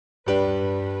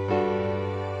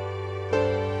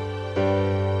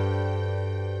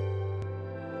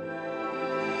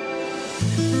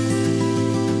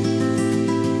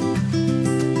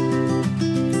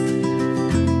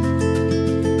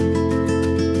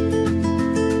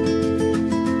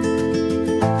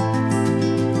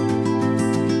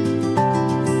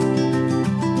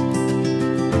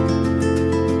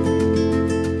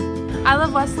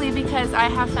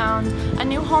because I have found a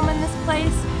new home in this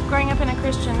place. Growing up in a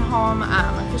Christian home,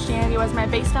 Christianity was my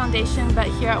base foundation, but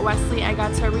here at Wesley I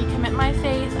got to recommit my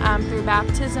faith through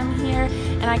baptism here,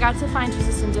 and I got to find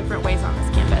Jesus in different ways on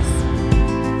this campus.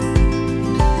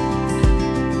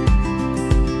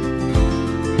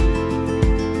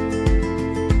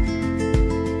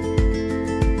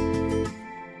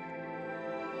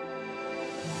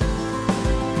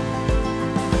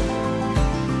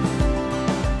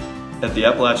 At the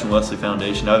Appalachian Wesley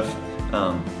Foundation, I've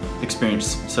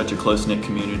experienced such a close-knit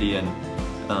community, and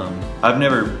I've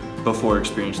never before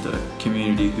experienced a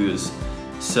community who is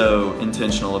so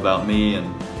intentional about me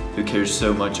and who cares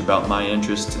so much about my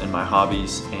interests and my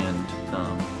hobbies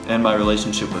and my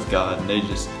relationship with God. And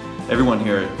everyone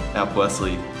here at App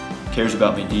Wesley cares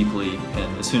about me deeply,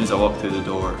 and as soon as I walked through the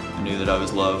door, I knew that I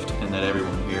was loved and that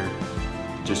everyone here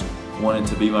just wanted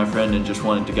to be my friend and just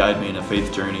wanted to guide me in a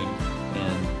faith journey.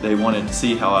 They wanted to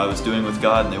see how I was doing with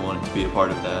God, and they wanted to be a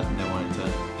part of that, and they wanted to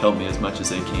help me as much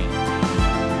as they can.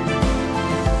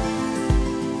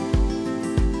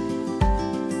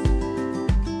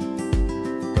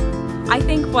 I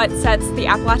think what sets the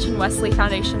Appalachian Wesley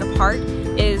Foundation apart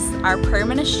is our prayer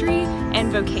ministry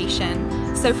and vocation.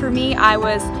 So for me, I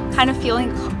was kind of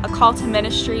feeling a call to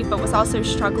ministry, but was also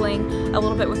struggling a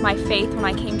little bit with my faith when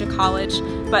I came to college.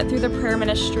 But through the prayer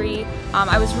ministry,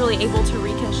 I was really able to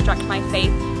reconstruct my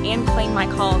faith and claim my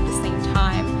call at the same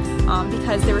time,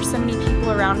 because there were so many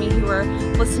people around me who were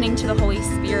listening to the Holy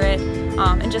Spirit,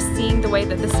 and just seeing the way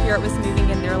that the Spirit was moving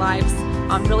in their lives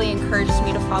really encouraged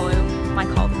me to follow my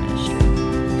call to ministry.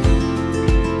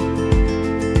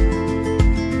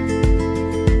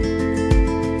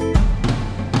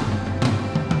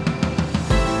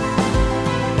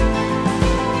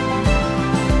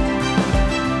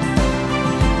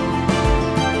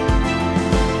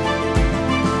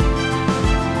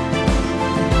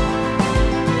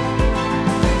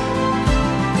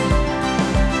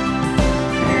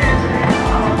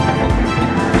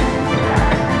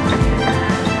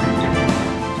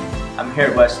 I'm here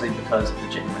at Wesley because of the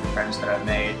genuine friends that I've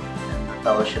made and the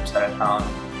fellowships that I've found.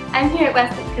 I'm here at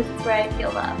Wesley because it's where I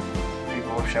feel love.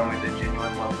 People have shown me the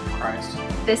genuine love of Christ.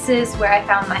 This is where I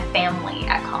found my family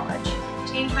at college.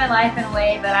 It changed my life in a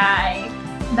way that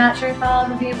I'm not sure if I'll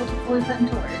ever be able to fully put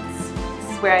into words.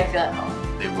 This is where I feel at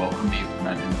home. They welcomed me when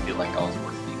I didn't feel like I was